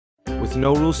with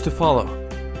no rules to follow.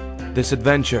 This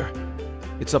adventure,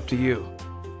 it's up to you.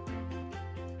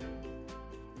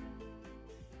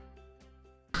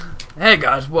 Hey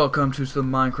guys, welcome to some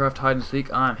Minecraft hide and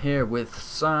seek. I'm here with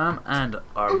Sam and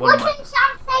our What one of did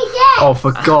Sam say yes? Oh,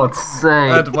 for God's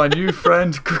sake! and my new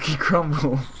friend Cookie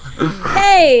Crumble.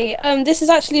 Hey, this is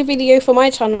actually a video for my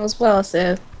channel as well,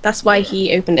 so that's why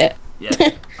he opened it.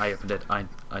 Yeah, I opened it. I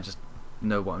just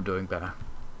know what I'm doing better.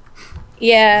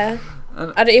 Yeah,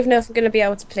 And I don't even know if I'm going to be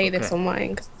able to play this on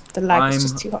mine because the lag is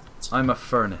just too hot. I'm a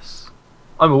furnace.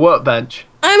 I'm a workbench.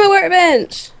 I'm a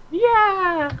workbench!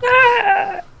 Yeah!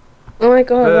 Ah! Oh my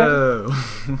god.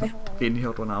 Oh. He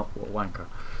inhaled one out. What a wanker.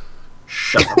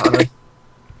 Shut up, Alan.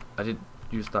 I didn't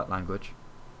use that language.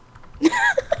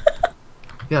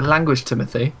 Yeah, language,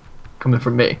 Timothy. Coming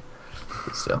from me.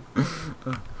 But still.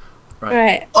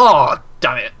 Right. Oh,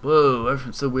 damn it! Whoa,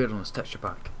 everything's so weird on this texture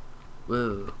pack.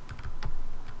 Whoa.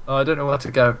 Oh, I don't know where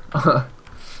to go.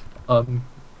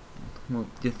 Well,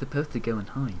 you're supposed to go and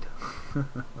hide.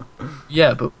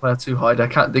 Yeah, but where to hide? They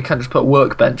can't just put a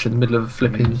workbench in the middle of a You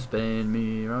flipping. spin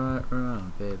me right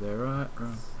round, baby, right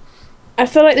round. I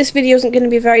feel like this video isn't going to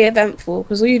be very eventful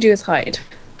because all you do is hide.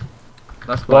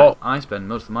 That's why Well- I spend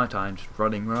most of my time just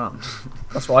running around.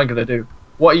 That's what I'm gonna do.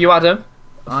 What are you, Adam?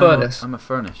 A furnace. I'm a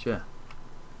furnace, yeah.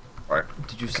 Right.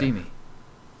 Did you see me?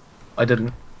 I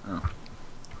didn't. Oh,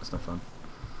 that's no fun.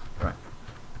 Right.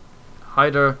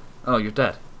 Hider. Oh, you're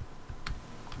dead.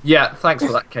 Yeah, thanks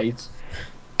for that, Kate.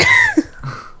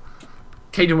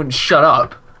 Caden wouldn't shut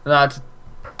up. And I had to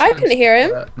I couldn't hear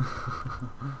him.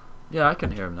 Yeah, I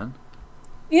can hear him then.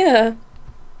 Yeah.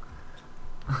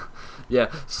 Yeah,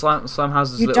 Sam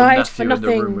has his You little died for nephew in the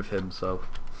room nothing. with him, so.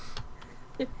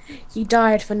 He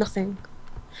died for nothing.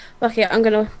 Okay, I'm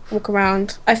going to walk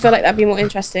around. I feel like that'd be more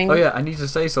interesting. Oh yeah, I need to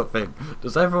say something.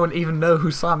 Does everyone even know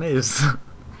who Sam is?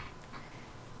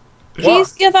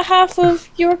 He's the other half of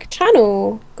your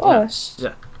channel. Gosh.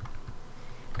 Yeah.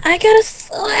 I got a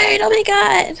sword. Oh my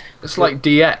god. It's like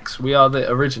DX. We are the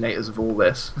originators of all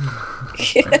this.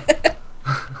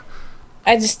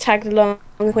 I just tagged along,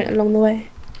 went along the way.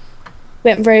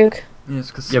 Went rogue. Yes,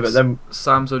 because Yeah, but then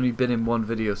Sam's only been in one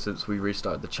video since we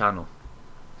restarted the channel.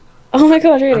 Oh my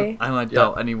god, really? And I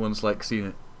doubt anyone's like seen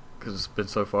it because it's been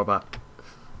so far back.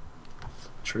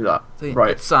 true that. So, yeah,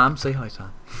 Right. it's Sam, say hi,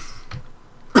 Sam.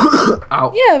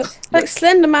 Ow. Yeah, like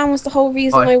Slender Man was the whole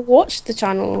reason Hi. I watched the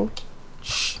channel.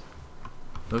 Shh.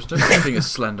 There's no such thing as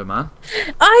Slender Man.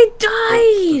 I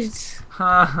died!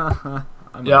 Ha ha ha.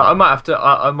 Yeah, I might have to.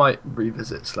 I might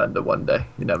revisit Slender one day.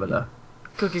 You never know.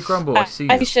 Cookie Crumble, I see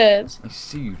I you. should. I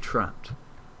see you trapped.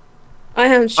 I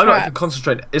am I'm not even trapped.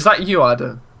 concentrating. Is that you,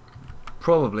 Adam?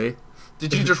 Probably.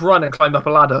 Did you just run and climb up a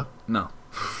ladder? No.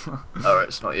 Alright,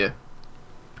 it's not you.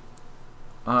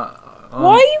 Why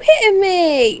Why are you hitting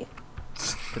me?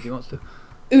 Because he wants to.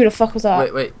 Who the fuck was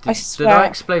that? Wait. I Did swear. I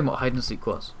explain what hide and seek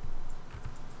was?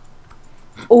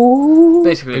 Ooh.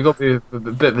 Basically, You got to be a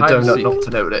bit of a Hide and donut seek. not to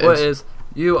know what it what it is. is,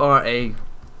 you are a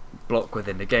block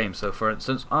within the game. So, for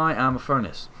instance, I am a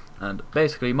furnace, and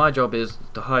basically my job is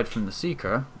to hide from the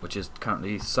seeker, which is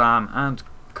currently Sam and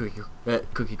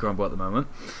Cookie Crumble at the moment,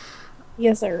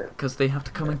 Yes, sir. because they have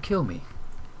to come and kill me.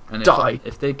 And Die.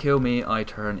 if they kill me, I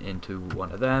turn into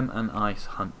one of them, and I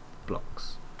hunt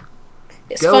blocks.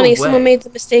 It's Go funny, away. someone made the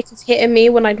mistake of hitting me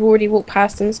when I'd already walked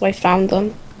past them, so I found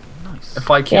them. Nice. If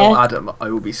I kill Yeah. Adam, I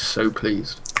will be so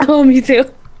pleased. Oh, me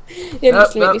too. Yeah, Nope,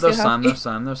 just make me so there's Sam, happy. there's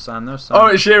Sam, there's Sam, there's Sam. Oh,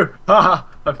 it's you! Haha!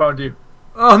 I found you.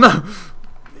 Oh no!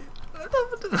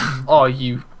 Oh,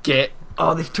 you git.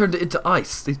 Oh, they've turned it into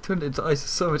ice. They've turned it into ice.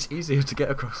 It's so much easier to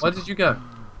get across. Where did you go?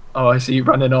 Oh, I see you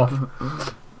running off.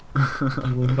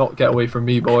 You will not get away from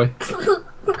me, boy.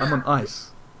 I'm on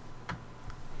ice.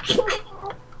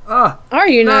 Ah! Are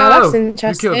you now? No! That's You killed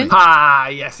interesting. me. Ah,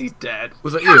 yes, he's dead.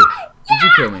 Was that you? Did you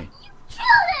kill me?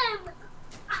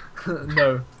 Kill him!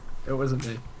 No, it wasn't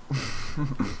me.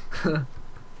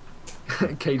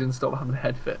 Caden, stop having a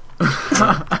head fit.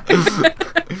 I'm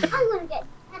gonna get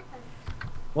headphones.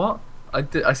 What?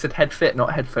 I said head fit,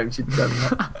 not headphones. You dumb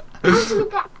nut. I'm gonna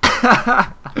get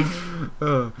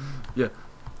Yeah. You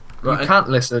Right, can't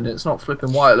listen. It's not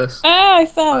flipping wireless. Ah, I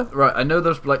fell. right, I know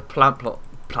there's like plant plots?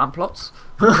 Plant pots.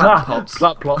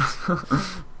 Slap plots.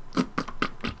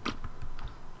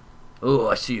 Oh,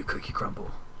 I see you, Cookie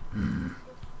Crumble.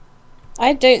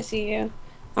 I don't see you.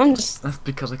 I'm just... That's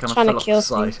because I kind of Trying to fell off kill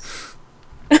the side.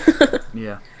 things.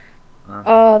 Yeah.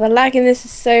 Oh, the lag in this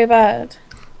is so bad.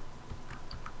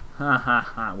 Ha ha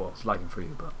ha. Well, it's lagging for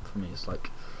you, but for me it's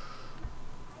like...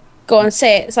 Go on,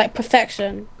 say it. It's like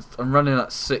perfection. I'm running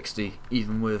at 60,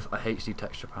 even with a HD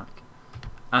texture pack.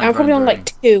 And I'm probably on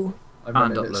like rendering 2. I'm and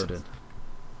running this. uploading.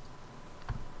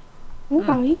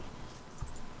 Why?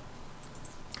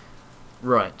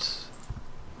 Right.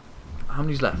 How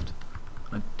many's left?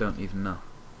 I don't even know.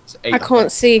 It's 8. I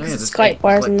can't see Oh, yeah, because the there's Skype 8.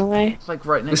 bar's It's in the like- way. It's like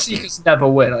right The next to you. Seekers never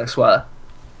win, I swear.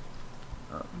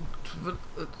 But,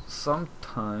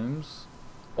 sometimes.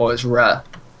 Or it's rare.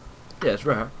 Yeah, it's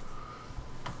rare.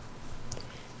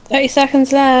 30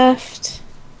 seconds left.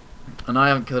 And I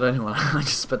haven't killed anyone. I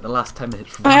just spent the last 10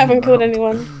 minutes. I haven't killed running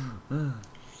anyone. around.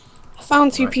 I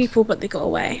found 2 Right. people, but they got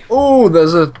away. Oh,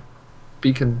 there's a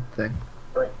beacon thing.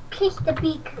 Kiss the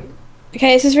beacon.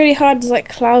 Okay, this is really hard. There's like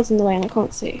clouds in the way and I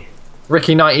can't see.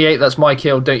 Ricky98, that's my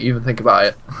kill. Don't even think about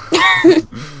it.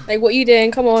 Like, what are you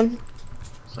doing? Come on.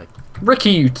 It's like,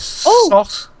 Ricky, you Oh.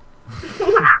 sauce.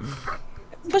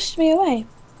 Pushed me away.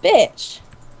 Bitch.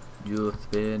 you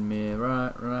spin me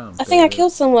right round. I think I baby.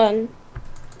 killed someone.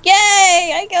 Yay!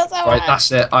 I killed someone. Right,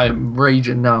 that's it. I'm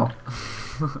raging now.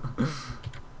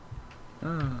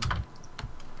 Ah.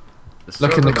 The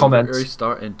Look in the server will comments.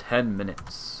 Restart in 10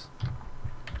 minutes.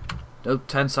 No,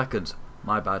 10 seconds.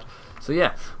 My bad. So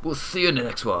yeah, we'll see you in the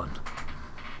next one.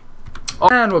 Oh.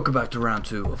 And welcome back to round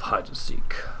 2 of hide and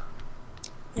seek.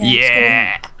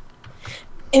 Yeah. it's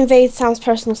gonna Invade Sam's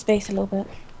personal space a little bit.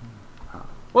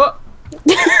 What?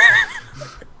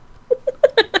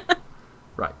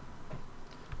 Right.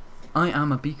 I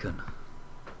am a beacon.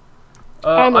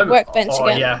 I'm a workbench oh,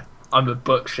 again. yeah. I'm a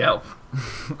bookshelf.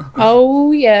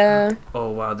 Oh yeah.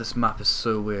 Oh wow, this map is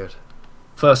so weird.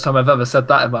 First time I've ever said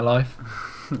that in my life.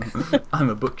 I'm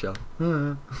a bookshelf.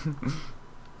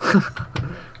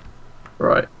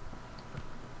 Right.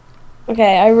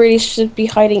 Okay, I really should be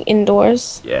hiding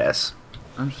indoors. Yes.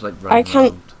 I'm just like running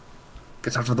can't- around.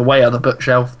 Get out of the way of the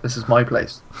bookshelf. This is my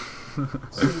place.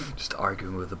 Just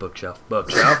arguing with the bookshelf.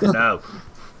 Bookshelf? No.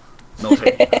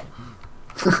 Naughty.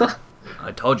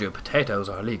 I told you potatoes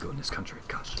are illegal in this country.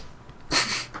 Gosh.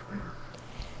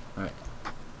 Alright.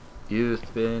 You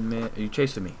spin me. Are you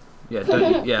chasing me? Yeah,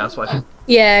 don't you? Yeah, that's what I think.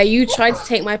 Yeah, you tried to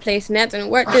take my place and that didn't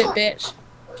work, did it, bitch?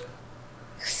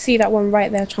 See that one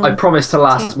right there, I trying. promise to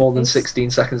last more than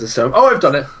 16 seconds or so. Oh, I've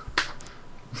done it.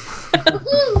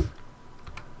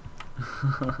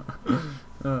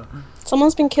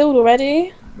 Someone's been killed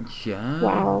already. Yeah.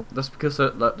 Wow. That's because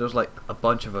there's like a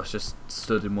bunch of us just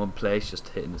stood in one place, just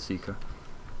hitting the seeker.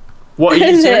 What are you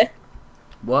Is two? it?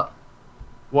 What?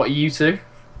 What are you two?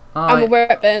 I'm a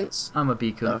workbench, I'm a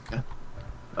beacon. Okay.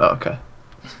 Oh, okay.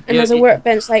 and Yeah, there's a it-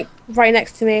 workbench like right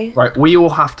next to me. Right, we all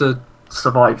have to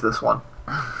survive this one.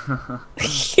 I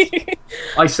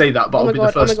say that, but Oh I'll my be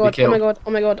god! the Oh first my to be god! Oh my killed. god!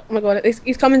 Oh my god! Oh my god!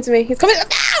 He's coming to me! He's coming!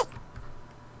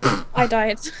 No! I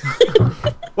died.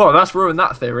 Well, that's ruined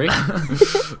that theory.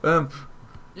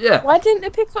 Yeah. Why didn't they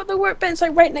pick up the workbench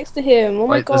like right next to him? Oh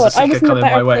my Right, there's a god! I seeker was in a coming my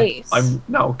better way. place. I'm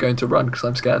now going to run because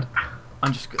I'm scared.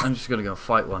 I'm just gonna go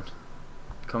fight one.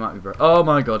 Come at me, bro. Oh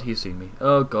my god, he's seen me.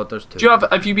 Oh god, there's 2. Do you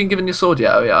have you been given your sword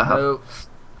yet? Oh yeah, I have. No.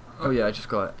 Oh yeah, I just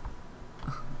got it.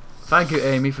 Thank you,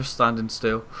 Amy, for standing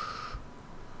still.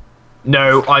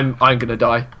 No, I'm gonna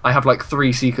die. I have like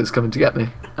 3 seekers coming to get me.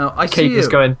 Oh, I see Caden's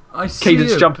you. going. I see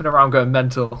Caden's you. jumping around, going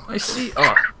mental. I see.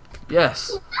 Oh,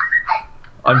 yes.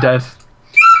 I'm dead.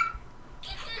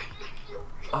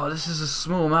 Oh, this is a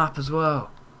small map as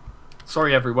well.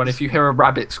 Sorry, everyone. If you hear a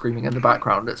rabbit screaming in the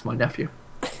background, it's my nephew.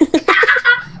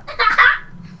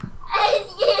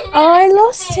 Oh, I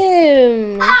lost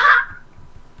him.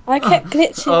 I kept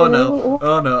glitching. Oh and I no! wouldn't-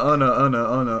 Oh no! Oh no! Oh no!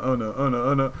 Oh no! Oh no! Oh no!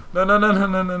 Oh no! No! No! No! No!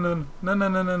 No! No! No! No!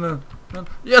 No! No! No! No!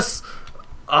 Yes!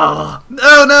 Oh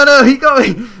no! No! No! He got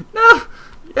me! No! I'm coming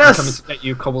Yes! to get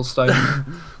you, cobblestone.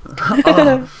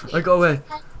 Oh, I got away!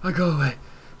 I got away!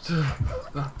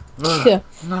 Yeah,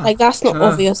 like that's not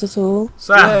obvious at all.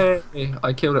 Sam! Yay!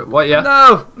 I killed it. What? Yeah.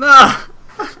 No! No!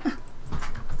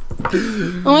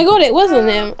 Oh my god, it wasn't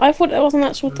him. I thought it was an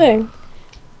actual thing.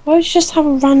 Why would you just have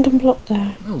a random block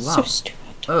there? Oh, wow. So stupid.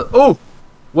 Oh! Oh,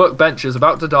 workbench is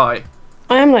about to die.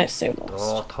 I am like so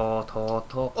lost.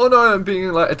 Oh no, I'm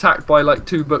being like attacked by like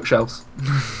 2 bookshelves.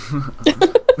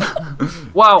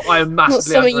 Wow, I am Not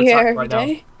massively something under you hear attack every right now.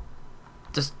 day.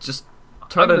 Just I'm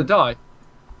turn gonna it. die.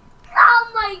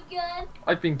 Oh my god.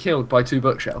 I've been killed by 2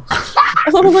 bookshelves.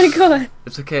 Oh my god.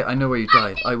 It's okay. I know where you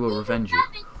died. I will revenge you.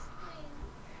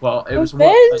 Well, it was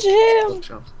Revenge workbench him!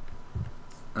 bookshelves.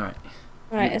 All right.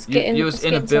 Right, let's You, get in. you was let's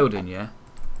in get a into- building, yeah.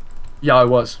 Yeah, I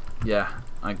was. Yeah,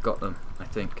 I got them. I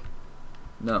think.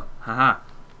 No. Haha.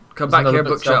 Come There's back another here,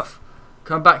 bookshelf. bookshelf.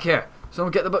 Come back here.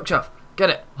 Someone get the bookshelf. Get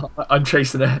it. I'm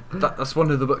chasing it. That's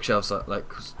one of the bookshelves that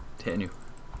like was hitting you.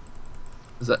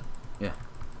 Is it? Yeah.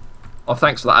 Oh,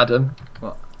 thanks for that, Adam.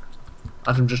 What?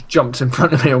 Adam just jumped in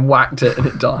front of me and whacked it, and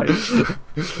it died.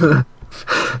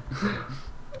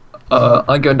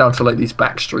 I'm going down to like these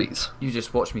back streets. You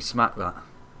just watch me smack that.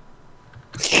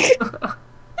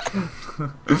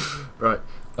 Right.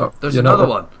 Oh, There's you're not another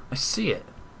wrong. one. I see it.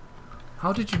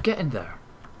 How did you get in there?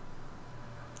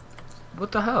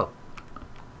 What the hell?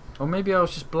 Or maybe I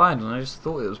was just blind and I just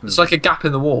thought it was moving. It's like a gap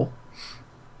in the wall,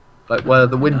 like where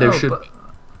the window No, should. but-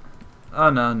 Oh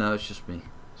no, it's just me.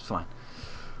 It's fine.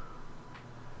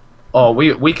 Oh,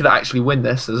 we could actually win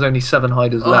this. There's only 7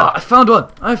 hiders Oh, left. I found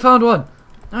one! I found one!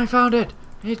 I found it!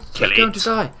 It's Kill going it. to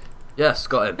die. Yes,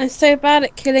 got him. I'm so bad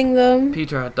at killing them.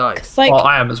 Peter had died. It's like Oh,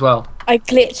 I am as well. I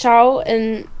glitch out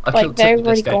and I like killed they're Tippy this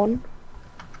already game. gone.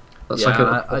 That's Yeah, like a,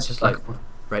 I that's just like. like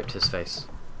raped his face.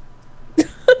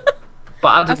 But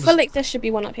I Adam's, feel like there should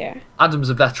be one up here. Adam's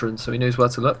a veteran, so he knows where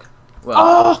to look. Well,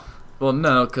 Oh, well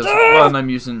no, because one, I'm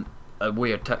using a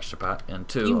weird texture pack, and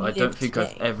two, You I don't live think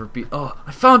I've today. ever been. Oh,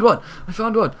 I found one! I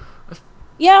found one!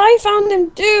 yeah, I found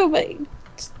him too, but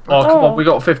Oh, come Oh. on, we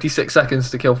got 56 seconds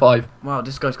to kill 5. Wow,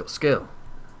 this guy's got skill.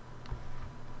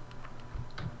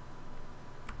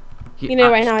 He you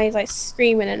know, right actu- now he's like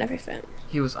screaming and everything.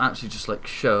 He was actually just like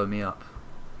showing me up.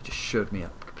 He just showed me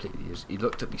up completely. He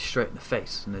looked at me straight in the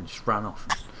face and then just ran off.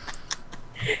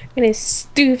 In his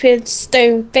stupid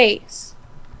stone face.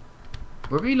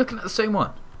 Were we looking at the same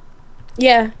one?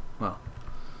 Yeah. Well.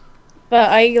 But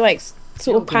I like sort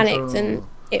Field of panicked control. and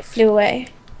it flew away.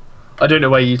 I don't know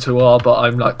where you two are, but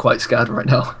I'm like quite scared right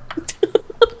now.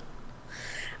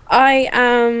 I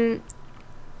am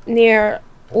near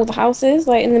all the houses,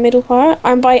 like in the middle part.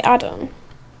 I'm by Adam.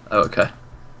 Oh, okay.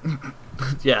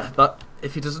 Yeah, that.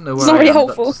 If he doesn't know where It's not I really am,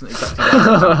 helpful. that doesn't exactly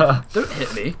help. Don't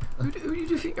hit me. Who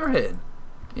do you think you're hitting?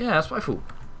 Yeah, that's my fault.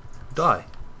 Die.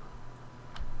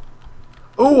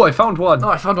 Oh, I found one. Oh,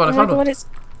 I found one. I Oh my found god, one. it's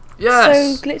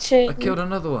Yes. so glitchy. I killed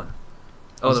another one.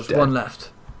 Oh, He's there's dead. one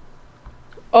left.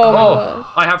 Oh, my Oh, god.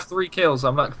 I have 3 kills.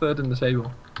 I'm like 3rd in the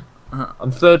table. Uh-huh.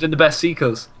 I'm 3rd in the best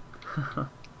seekers.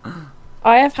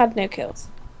 I have had no kills.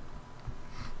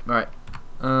 Right.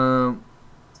 Oh,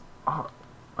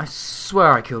 I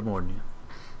swear I killed more than you.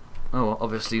 Oh, well,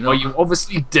 obviously not. Well, you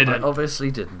obviously I didn't.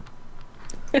 obviously didn't.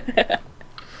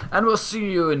 And we'll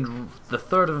see you in the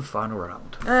 3rd and final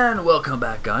round. And welcome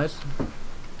back, guys,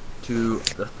 to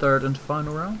the 3rd and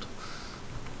final round.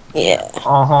 Yeah.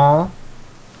 Uh-huh.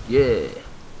 Yeah.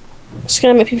 Just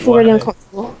gonna make people really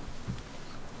uncomfortable.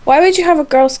 Why would you have a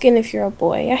girl skin if you're a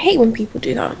boy? I hate when people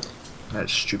do that.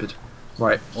 That's stupid.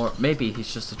 Right. Or maybe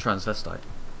he's just a transvestite.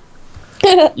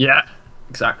 Yeah,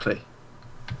 exactly.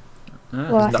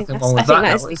 Yeah. Well, I There's think nothing that's, wrong with I think that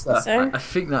that's now, is decent, there? so. I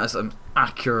think that is an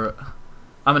accurate.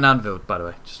 I'm an anvil, by the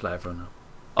way, just to let everyone know.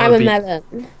 I'm a be-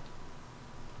 melon.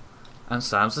 And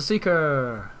Sam's the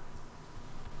seeker.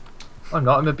 I'm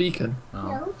not. I'm a beacon. Oh.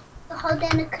 No, you're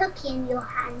holding a cookie in your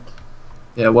hand.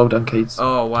 Yeah, well done, kids.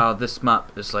 Oh wow, this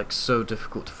map is like so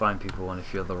difficult to find people on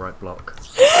if you're the right block.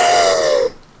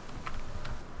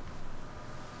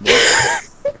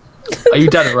 Are you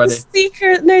dead already?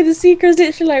 The seeker is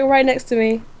literally like right next to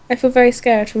me. I feel very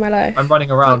scared for my life. I'm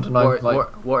running around and I'm what, like...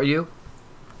 what are you?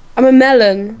 I'm a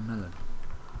melon.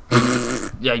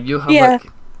 Melon. Yeah, you have Yeah.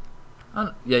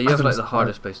 like. Yeah, you have like Adam's the right.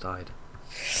 hardest place to hide.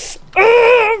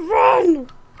 Run!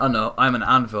 Oh no, I'm an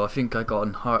anvil. I think I got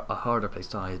a harder place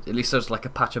to hide. At least there's like a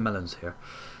patch of melons here.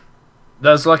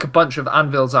 There's like a bunch of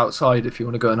anvils outside if you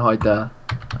want to go and hide there.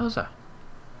 How's that?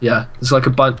 Yeah, there's like a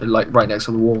bunch like right next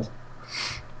to the wall.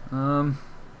 Nah,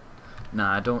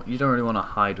 I don't. You don't really want to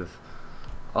hide with.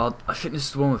 Oh, I think this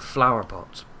is the one with flower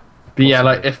pots. But yeah,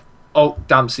 like Possibly. if... Oh,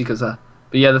 damn, Seeker's there.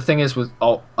 But yeah, the thing is with...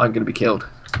 Oh, I'm going to be killed.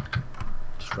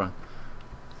 Just run.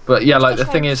 But yeah, like the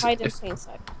Just thing trying is, to hide in if, plain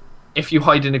sight. if you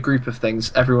hide in a group of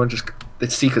things, everyone just... The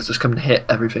Seekers just come and hit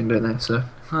everything, don't they? So...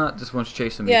 This one's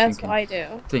chasing me, Yeah, that's thinking, what I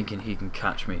do. thinking he can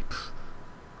catch me. Pfft.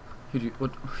 Who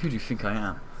do you think I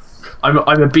am?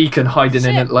 I'm a beacon hiding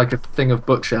in Shit. it like a thing of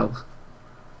bookshelves.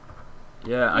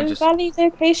 Yeah, I You just. value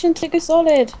location to go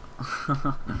solid.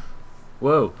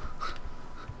 Whoa.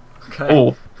 Okay.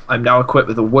 Oh, I'm now equipped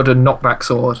with a wooden knockback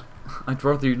sword. I'd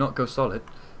rather you not go solid.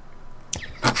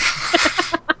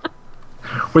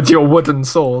 With your wooden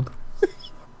sword.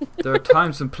 There are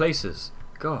times and places.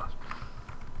 God.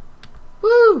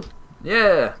 Woo!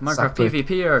 Yeah, Minecraft Exactly.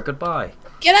 PvPer, goodbye.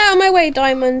 Get out of my way,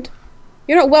 Diamond.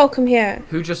 You're not welcome here.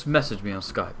 Who just messaged me on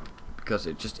Skype? Because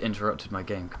it just interrupted my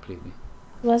game completely.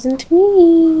 Wasn't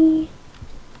me.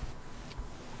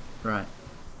 Right.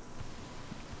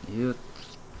 You.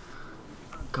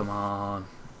 Come on.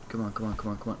 Come on, come on,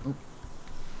 come on, come on. Oh.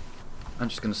 I'm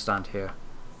just gonna stand here.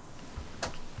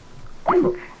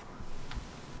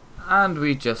 And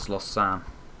we just lost Sam.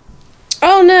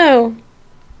 Oh no.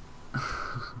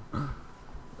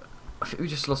 think we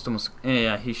just lost almost.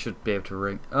 Yeah, he should be able to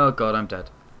ring. Oh god, I'm dead.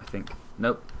 I think.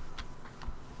 Nope.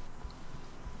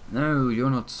 No, you're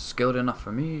not skilled enough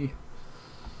for me.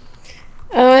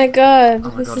 Oh my god,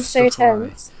 Oh my this god, is it's so so far away.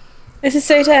 tense. This is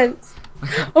so tense.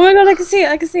 Oh my god, I can see it,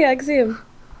 I can see it, I can see him.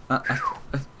 I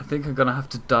think I'm gonna have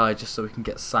to die just so we can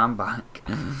get Sam back.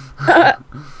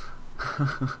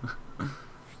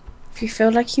 If you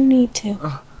feel like you need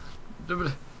to.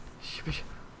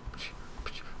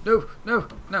 No, no,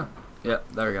 no. Yeah,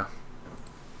 there we go.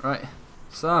 Right,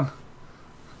 Sam.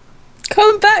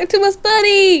 Come back to us,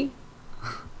 buddy!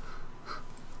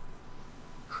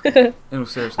 In all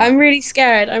seriousness. I'm really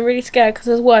scared because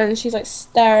there's one and she's like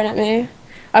staring at me.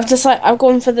 I've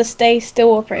gone for the stay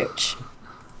still approach.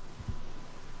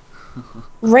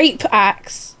 Rape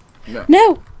axe. No.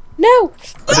 No! No!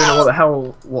 I don't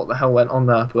know what the hell went on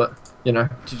there, but you know,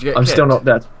 Did you get I'm kicked? still not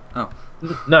dead. Oh.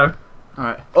 No.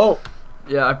 Alright. Oh.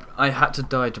 Yeah, I had to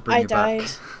die to bring I you died. back.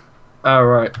 Oh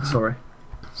right. Sorry.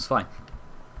 It's fine.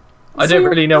 I don't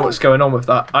really know what's going on with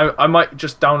that. I might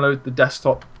just download the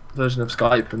desktop version of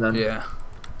Skype and then. Yeah.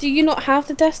 Do you not have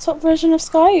the desktop version of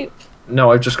Skype?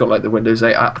 No, I've just got like the Windows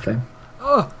 8 app thing.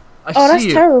 Oh! I Oh, see that's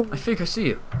you. terrible. I think I see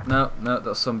you. No, no,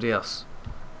 that's somebody else.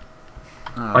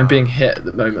 Ah. I'm being hit at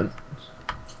the moment.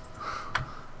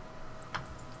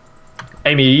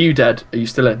 Amy, are you dead? Are you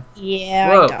still in? Yeah,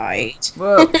 Whoa. I died.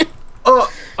 Whoa!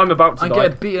 Oh, I'm about to I die.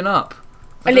 get beaten up.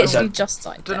 I don't know literally what- just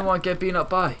I died. don't know what I get beaten up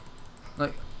by.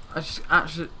 Like, I just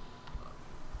actually.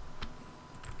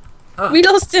 We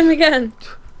lost him again.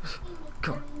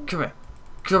 Come here.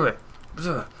 Come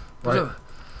here. Right.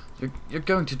 You're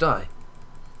going to die.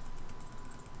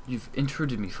 You've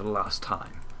intruded me for the last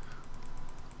time.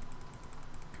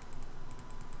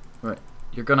 Right.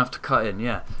 You're gonna have to cut in,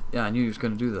 yeah. Yeah, I knew you was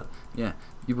gonna do that. Yeah.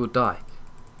 You will die.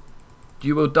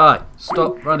 You will die.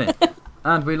 Stop running.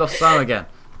 And we lost Sam again.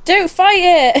 Don't fight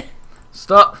it.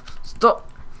 Stop!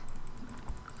 Stop!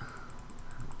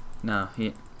 No,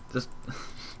 he just.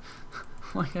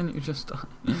 Why can't you just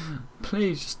die?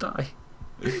 Please, just die.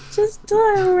 Just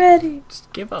die already.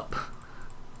 Just give up.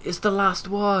 It's the last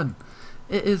one.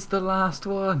 It is the last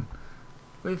one.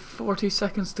 We have 40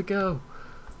 seconds to go.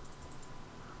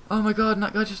 Oh my god, and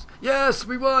that guy just. Yes,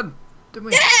 we won! Didn't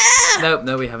we? Yeah! Nope,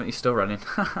 no, we haven't. He's still running.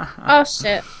 Oh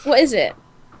shit. What is it?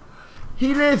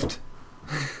 He lived!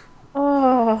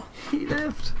 Oh, He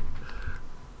lived!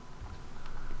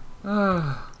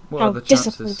 Oh, what how are the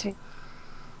chances? disappointing.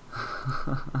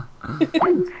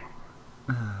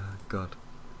 God.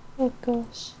 Oh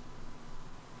gosh.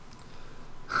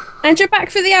 And you're back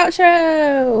for the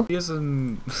outro. He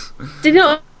isn't. Did you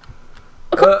not?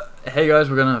 Hey guys,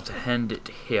 we're gonna have to end it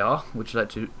here. Would you like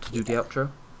to do the outro?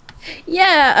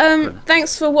 Yeah,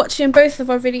 thanks for watching both of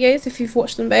our videos if you've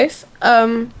watched them both.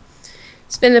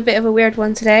 It's been a bit of a weird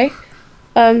one today.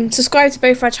 Subscribe to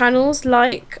both our channels,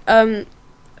 like the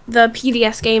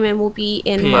PDS gaming will be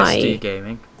in PSD my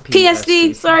gaming.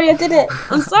 PSD, sorry I did it.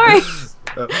 I'm sorry.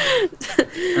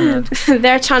 And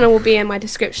Their channel will be in my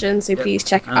description, so please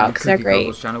check it out because they're Cookie great.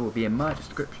 Crumble's channel will be in my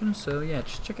description, so yeah,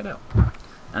 just check it out.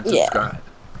 And Yeah. subscribe.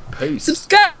 Peace.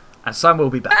 Subscribe. And Sam will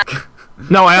be back.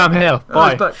 No, I am here. Oh, Bye.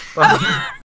 he's back. Bye.